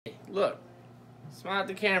Look, smile at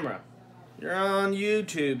the camera. You're on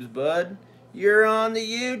YouTubes, bud. You're on the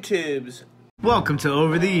YouTubes. Welcome to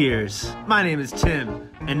Over the Years. My name is Tim,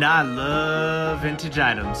 and I love vintage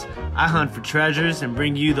items. I hunt for treasures and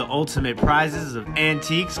bring you the ultimate prizes of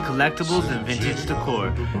antiques, collectibles, and vintage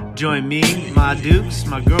decor. Join me, my dukes,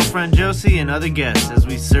 my girlfriend Josie, and other guests as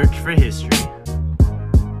we search for history.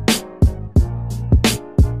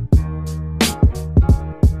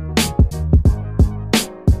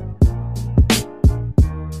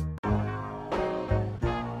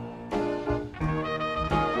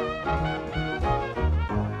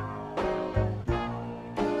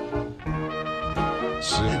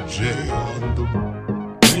 CJ on the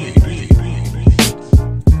beat.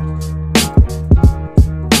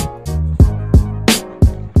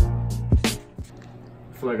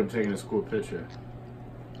 I feel like I'm taking a school picture.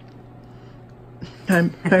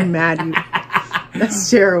 I'm mad at you. That's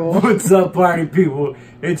terrible. What's up, party people?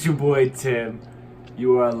 It's your boy Tim.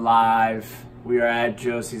 You are live. We are at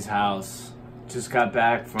Josie's house. Just got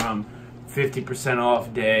back from 50%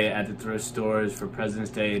 off day at the thrift stores for President's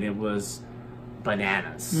Day, and it was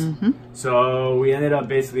bananas. So we ended up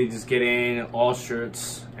basically just getting all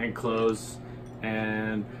shirts and clothes,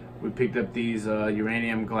 and we picked up these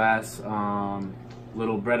uranium glass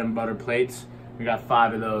little bread and butter plates. We got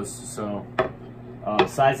 5 of those. So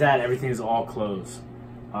besides that, everything is all clothes.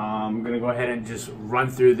 I'm gonna go ahead and just run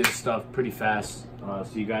through this stuff pretty fast so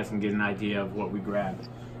you guys can get an idea of what we grabbed.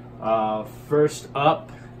 First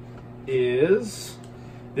up is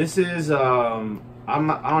I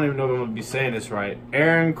don't even know if I'm gonna be saying this right.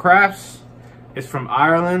 Aaron Crafts. It's from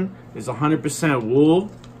Ireland. It's 100% wool,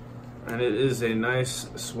 and it is a nice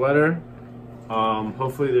sweater.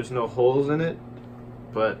 Hopefully there's no holes in it,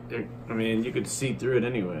 but I mean, you could see through it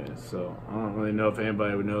anyway, so I don't really know if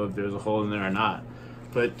anybody would know if there's a hole in there or not.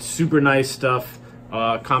 But super nice stuff.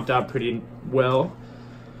 Comped out pretty well.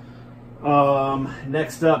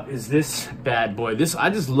 Next up is this bad boy. I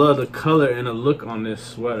just love the color and the look on this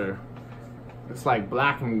sweater. It's like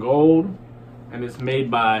black and gold, and it's made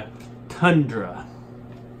by Tundra.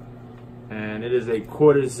 And it is a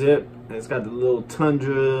quarter zip, and it's got the little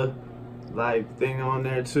Tundra like thing on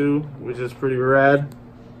there too, which is pretty rad.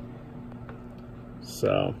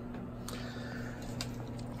 So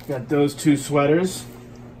got those 2 sweaters.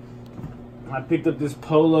 I picked up this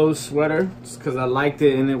polo sweater just because I liked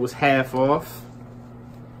it and it was half off.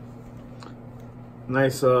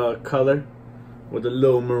 Nice color with a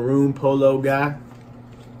little maroon polo guy.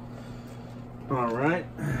 All right,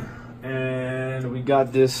 and we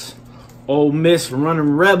got this Ole Miss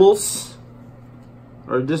Running Rebels,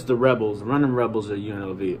 or just the Rebels. Running Rebels are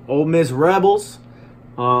UNLV. Ole Miss Rebels.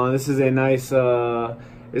 This is a nice.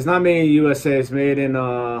 It's not made in USA. It's made in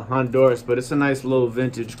Honduras, but it's a nice little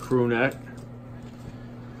vintage crew neck.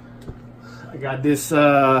 I got this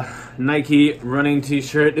Nike running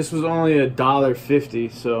t-shirt. This was only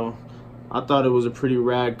 $1.50, so I thought it was a pretty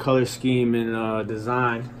rad color scheme and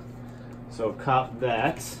design. So cop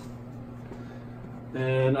that.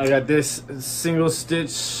 And I got this single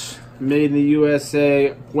stitch made in the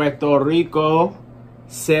USA Puerto Rico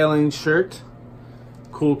sailing shirt.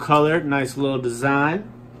 Cool color, nice little design.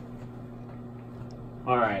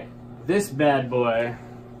 Alright, this bad boy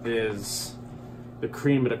is the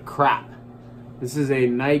cream of the crop. This is a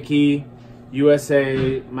Nike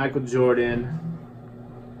USA Michael Jordan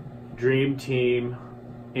Dream Team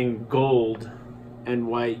in gold and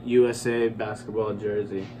white USA basketball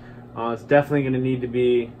jersey. It's definitely going to need to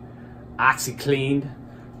be OxyCleaned,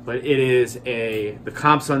 but it is the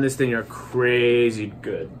comps on this thing are crazy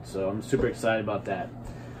good, so I'm super excited about that.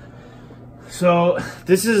 So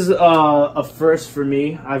this is a first for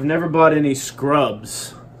me. I've never bought any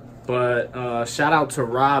scrubs, but shout out to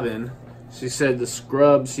Robin. She said the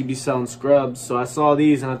scrubs, she'd be selling scrubs, so I saw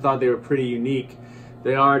these and I thought they were pretty unique.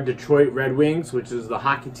 They are Detroit Red Wings, which is the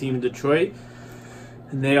hockey team in Detroit.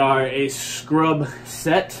 And they are a scrub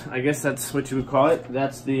set. I guess that's what you would call it.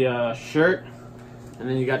 That's the shirt. And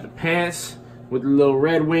then you got the pants with the little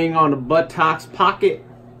red wing on the buttocks pocket.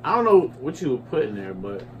 I don't know what you would put in there,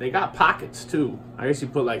 but they got pockets too. I guess you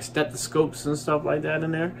put like stethoscopes and stuff like that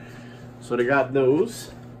in there. So they got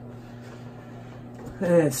those.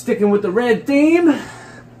 And sticking with the red theme,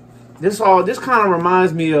 this kind of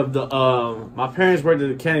reminds me of the my parents worked at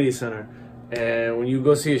the Kennedy Center, and when you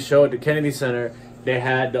go see a show at the Kennedy Center, they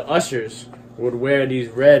had the ushers would wear these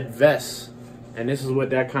red vests, and this is what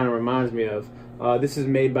that kind of reminds me of. This is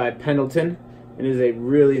made by Pendleton. It is a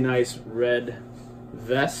really nice red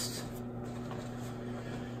vest.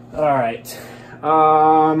 All right,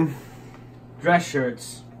 dress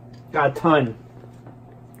shirts, got a ton.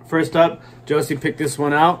 First up, Josie picked this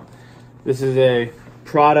one out. This is a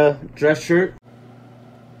Prada dress shirt.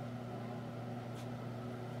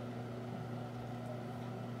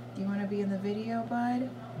 Do you want to be in the video, bud?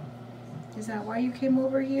 Is that why you came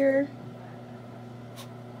over here?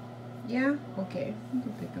 Yeah? Okay. You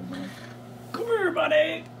can pick him up. Come here,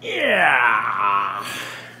 buddy. Yeah.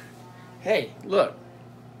 Hey, look.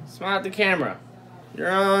 Smile at the camera.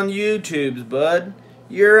 You're on YouTube's, bud.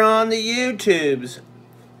 You're on the YouTubes.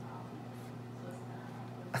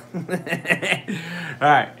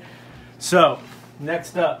 Alright. So,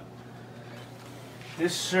 next up.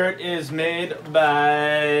 This shirt is made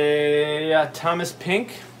by Thomas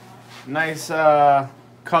Pink. Nice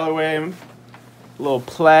colorway. Little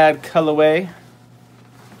plaid colorway.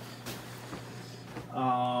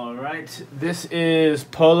 Alright. This is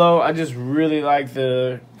Polo. I just really like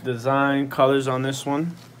the design colors on this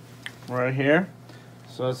one. Right here.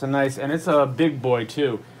 So it's a nice, and it's a big boy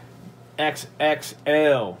too.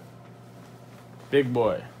 XXL. Big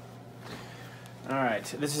boy.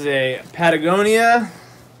 Alright, this is a Patagonia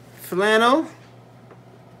flannel.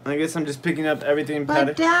 I guess I'm just picking up everything.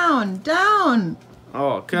 But down.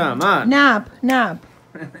 Oh, come on. Nap.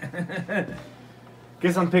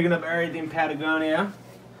 Guess I'm picking up everything Patagonia.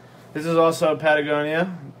 This is also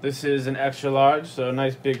Patagonia. This is an extra large, so a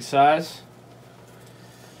nice big size.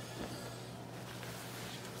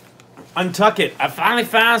 Untuck It. I finally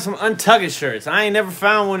found some Untuck It shirts. I ain't never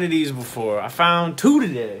found one of these before. I found 2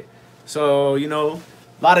 today. So, you know,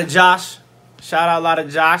 a lot of Josh. Shout out a lot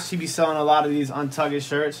of Josh. He be selling a lot of these Untuck It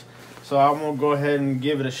shirts. So I'm going to go ahead and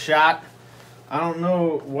give it a shot. I don't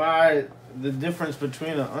know why the difference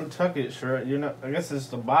between an Untuck It shirt. I guess it's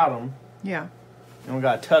the bottom. Yeah. And we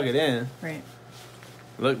got to tuck it in. Right.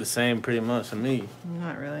 Look the same pretty much to me.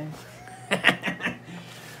 Not really.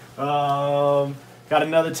 Got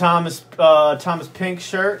another Thomas Pink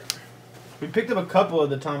shirt. We picked up a couple of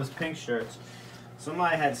the Thomas Pink shirts.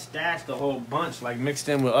 Somebody had stashed a whole bunch, like mixed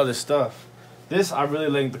in with other stuff. This, I really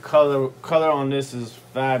like the color. Color on this is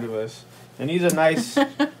fabulous. And these are nice.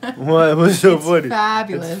 What's so funny?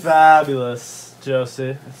 Fabulous. It's fabulous,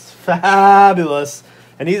 Josie. It's fabulous.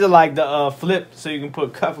 And these are like the flip, so you can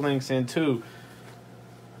put cufflinks in too.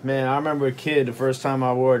 Man, I remember a kid, the first time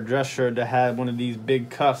I wore a dress shirt that had one of these big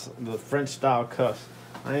cuffs, the French style cuffs.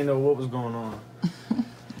 I didn't know what was going on.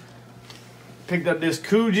 Picked up this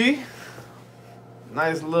Coogee.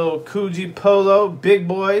 Nice little Coogee polo, big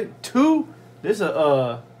boy. This is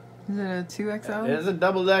a Is it a 2XL? It's a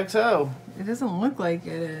double XL. It doesn't look like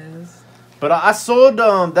it is. But I sold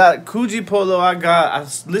that Coogee polo I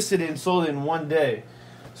listed it and sold it in one day.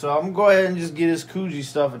 So I'm going to go ahead and just get this Coogee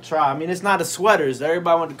stuff a try. I mean, it's not the sweaters.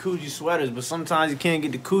 Everybody want the Coogee sweaters, but sometimes you can't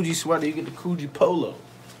get the Coogee sweater. You get the Coogee polo.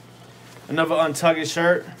 Another Untuck It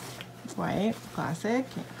shirt. White, classic.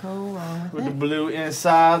 Can't go wrong With with the it. blue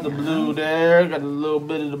inside, the blue there. Got a little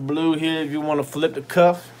bit of the blue here if you want to flip the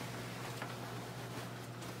cuff.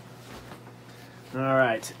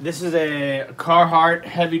 Alright, this is a Carhartt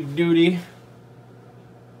heavy duty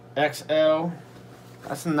XL.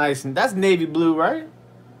 That's nice. That's navy blue, right?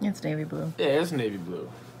 It's navy blue. Yeah, it's navy blue.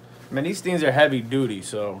 Man, these things are heavy duty,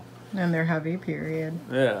 so. And they're heavy, period.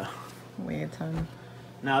 Yeah. Weigh a ton.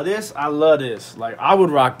 Now this, I love this. Like, I would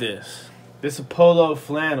rock this. This is a polo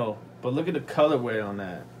flannel, but look at the colorway on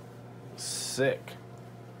that. Sick.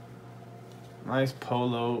 Nice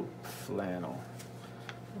polo flannel.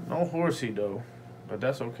 No horsey though, but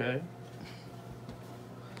that's okay.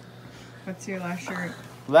 What's your last shirt?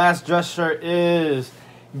 Last dress shirt is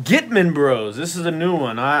Gitman Bros. This is a new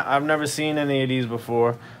one. I've never seen any of these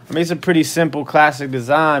before. I mean, it's a pretty simple classic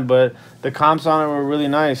design, but the comps on it were really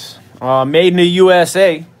nice. Made in the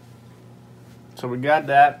USA. So we got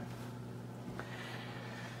that.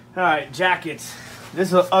 Alright, jackets. This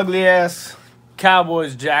is an ugly ass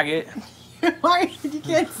Cowboys jacket. Why? You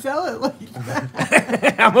can't sell it like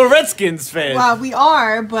that. I'm a Redskins fan. Well, we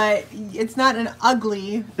are, but it's not an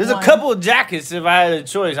ugly There's one. a couple of jackets, if I had a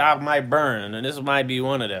choice, I might burn, and this might be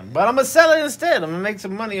one of them. But I'm going to sell it instead. I'm going to make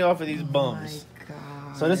some money off of these bums. Oh my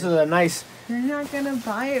God. So this is a nice You're not gonna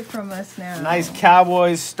buy it from us now. nice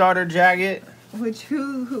Cowboys starter jacket. Which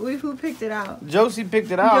who picked it out? Josie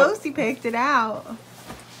picked it out. Josie picked it out.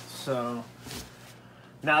 So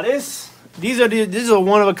now this is a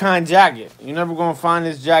one-of-a-kind jacket. You're never going to find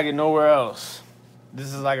this jacket nowhere else.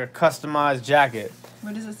 This is like a customized jacket.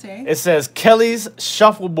 What does it say? It says Kelly's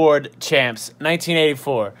Shuffleboard Champs,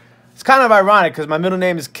 1984. It's kind of ironic because my middle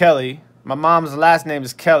name is Kelly. My mom's last name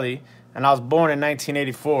is Kelly. And I was born in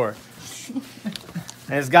 1984.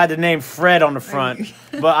 And it's got the name Fred on the front.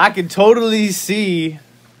 But I can totally see,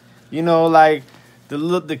 you know, like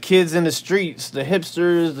the kids in the streets, the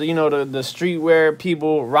hipsters, you know, the streetwear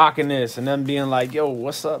people rocking this and them being like, yo,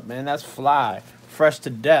 what's up, man? That's fly. Fresh to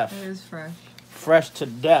death. It is fresh. Fresh to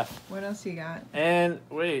death. What else you got? And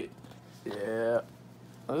wait. Yeah.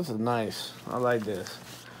 Oh, this is nice. I like this.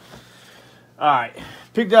 All right.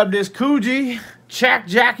 Picked up this Coogee check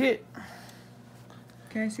jacket.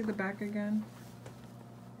 Can I see the back again?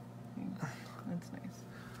 That's nice.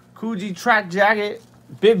 Coogee track jacket.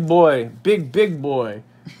 Big boy. Big boy.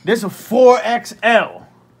 This is a 4XL.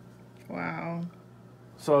 Wow.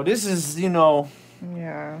 So this is, you know,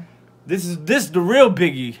 Yeah. this is the real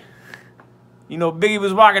Biggie. You know, Biggie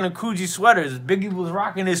was rocking the Coogee sweaters. Biggie was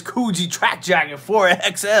rocking his Coogee track jacket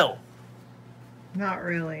 4XL. Not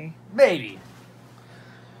really. Baby.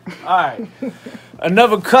 All right.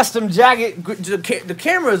 Another custom jacket. The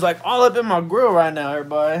camera is like all up in my grill right now,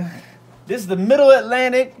 everybody. This is the Middle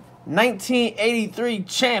Atlantic 1983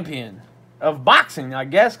 champion of boxing, I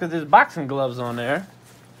guess, because there's boxing gloves on there.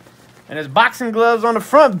 And there's boxing gloves on the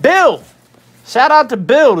front. Bill. Shout out to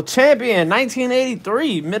Bill, the champion,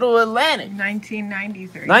 1983, Middle Atlantic.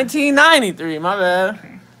 1993. 1993, my bad.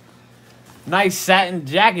 Okay. Nice satin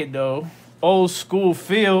jacket, though. Old school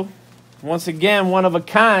feel. Once again, one of a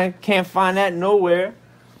kind. Can't find that nowhere.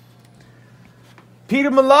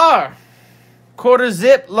 Peter Millar. Quarter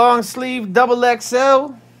zip, long sleeve, double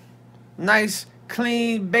XL. Nice,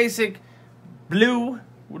 clean, basic blue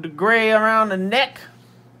with the gray around the neck.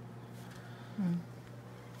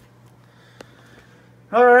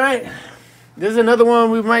 All right. There's another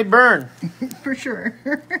one we might burn. For sure.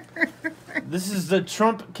 This is the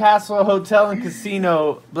Trump Castle Hotel and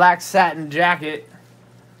Casino black satin jacket.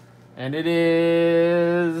 And it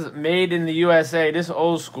is made in the USA. This is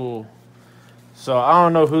old school. So I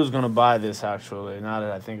don't know who's going to buy this, actually, now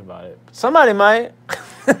that I think about it. Somebody might.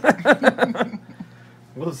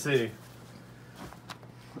 We'll see.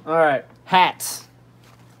 All right. Hats.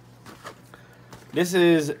 This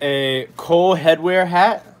is a Cole headwear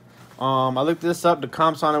hat. I looked this up. The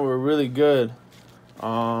comps on it were really good.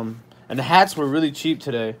 And the hats were really cheap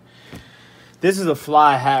today. This is a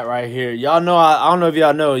fly hat right here. Y'all know, I don't know if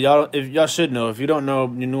y'all know. Y'all should know. If you don't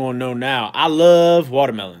know, you know now. I love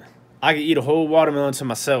watermelon. I can eat a whole watermelon to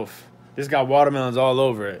myself. This got watermelons all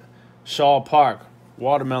over it. Shaw Park,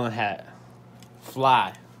 watermelon hat.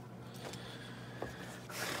 Fly.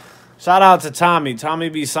 Shout out to Tommy. Tommy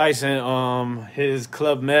be sicing his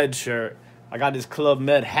Club Med shirt. I got this Club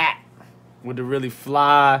Med hat with the really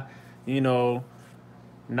fly, you know,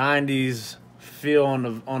 90s feel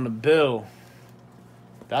on the bill.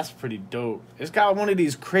 That's pretty dope. It's got one of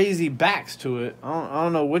these crazy backs to it. I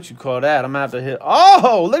don't know what you call that. I'm gonna have to hit.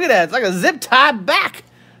 Oh, look at that. It's like a zip tie back.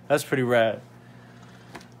 That's pretty rad.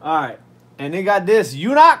 All right. And they got this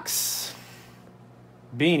Unox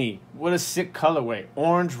beanie. What a sick colorway.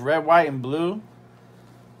 Orange, red, white, and blue.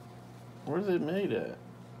 Where's it made at?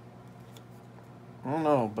 I don't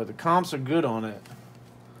know, but the comps are good on it.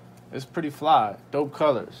 It's pretty fly. Dope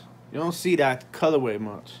colors. You don't see that colorway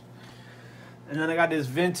much. And then I got this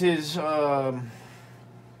vintage Boston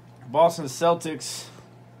Celtics.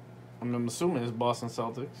 I'm assuming it's Boston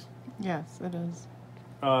Celtics. Yes, it is.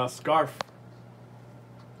 Scarf.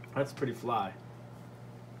 That's pretty fly.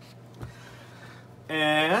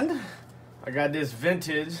 And I got this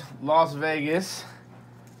vintage Las Vegas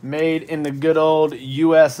made in the good old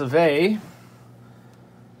US of A.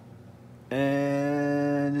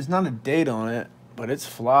 And there's not a date on it, but it's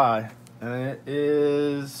fly. And it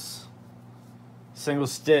is single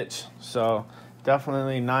stitch, so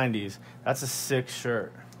definitely 90s. That's a sick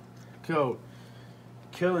shirt. Cool.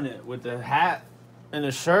 Killing it with the hat and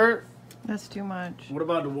the shirt. That's too much. What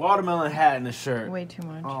about the watermelon hat and the shirt? Way too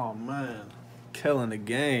much. Oh, man. Killing the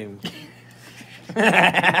game.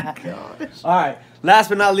 Gosh. All right. Last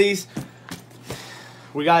but not least,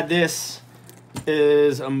 we got this.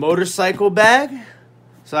 Is a motorcycle bag.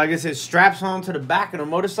 So I guess it straps onto the back of the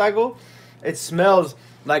motorcycle. It smells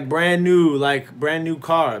like brand new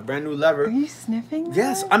car, brand new lever. Are you sniffing that?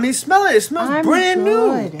 Yes, I mean, smell it. It smells brand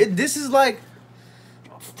new. This is like...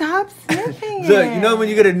 Stop sniffing Look, it. you know when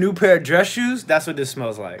you get a new pair of dress shoes? That's what this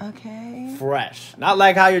smells like. Okay. Fresh. Not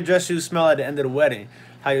like how your dress shoes smell at the end of the wedding.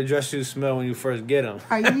 How your dress shoes smell when you first get them.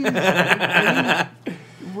 Are you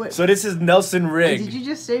what? So this is Nelson Rig. Did you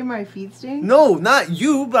just say my feet stink? No, not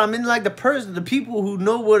you, but I mean like the people who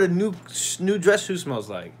know what a new dress shoe smells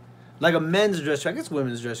like. Like a men's dress shoe. I guess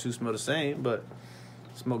women's dress shoes smell the same, but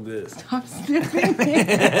smell good. Stop sniffing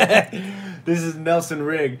it. This is Nelson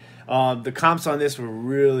Rig. The comps on this were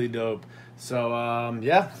really dope. So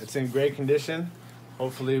yeah, it's in great condition.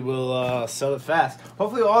 Hopefully we'll sell it fast.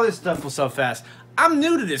 Hopefully all this stuff will sell fast. I'm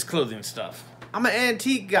new to this clothing stuff. I'm an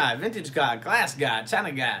antique guy, vintage guy, glass guy,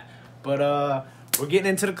 China guy. But we're getting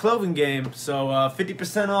into the clothing game. So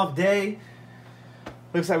 50% off day.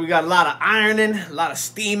 Looks like we got a lot of ironing, a lot of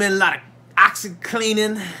steaming, a lot of oxy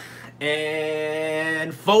cleaning,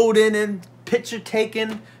 and folding and picture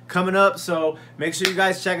taking coming up. So make sure you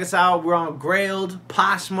guys check us out. We're on Grailed,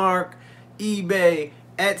 Poshmark, eBay,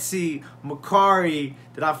 Etsy, Mercari.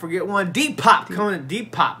 Did I forget one? Depop. Coming to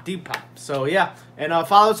Depop. So yeah. And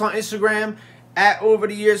follow us on Instagram at Over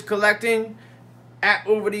the Years Collecting, at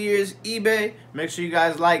Over the Years eBay. Make sure you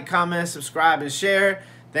guys like, comment, subscribe, and share.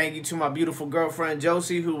 Thank you to my beautiful girlfriend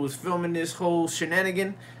Josie, who was filming this whole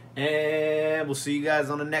shenanigan. And we'll see you guys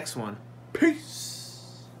on the next one.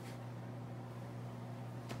 Peace.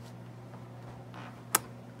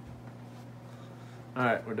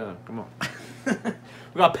 Alright, we're done. Come on. We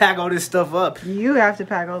gotta pack all this stuff up. You have to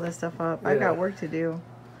pack all this stuff up. Yeah. I got work to do.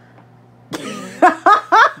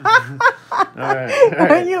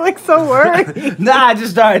 Alright. You look so worried. Nah, I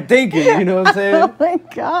just started thinking, you know what I'm saying? Oh my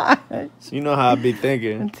gosh. You know how I be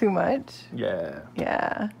thinking. Too much? Yeah.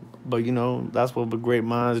 Yeah. But you know, that's what the great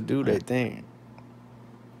minds do, they think.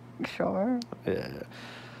 Sure. Yeah.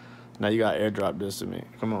 Now you gotta airdrop this to me.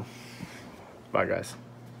 Come on. Bye, guys.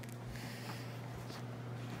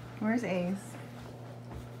 Where's Ace?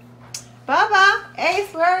 Baba!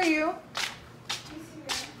 Ace, where are you?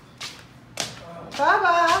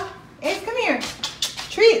 Baba! Ace, come here.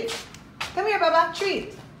 Treat. Come here, Baba.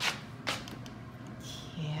 Treat.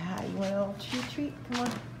 Yeah, you want a little treat? Come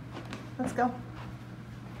on. Let's go.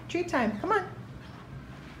 Treat time. Come on.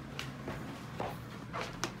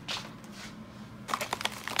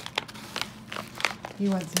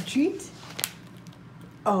 You want some treat?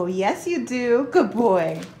 Oh, yes, you do. Good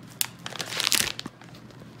boy.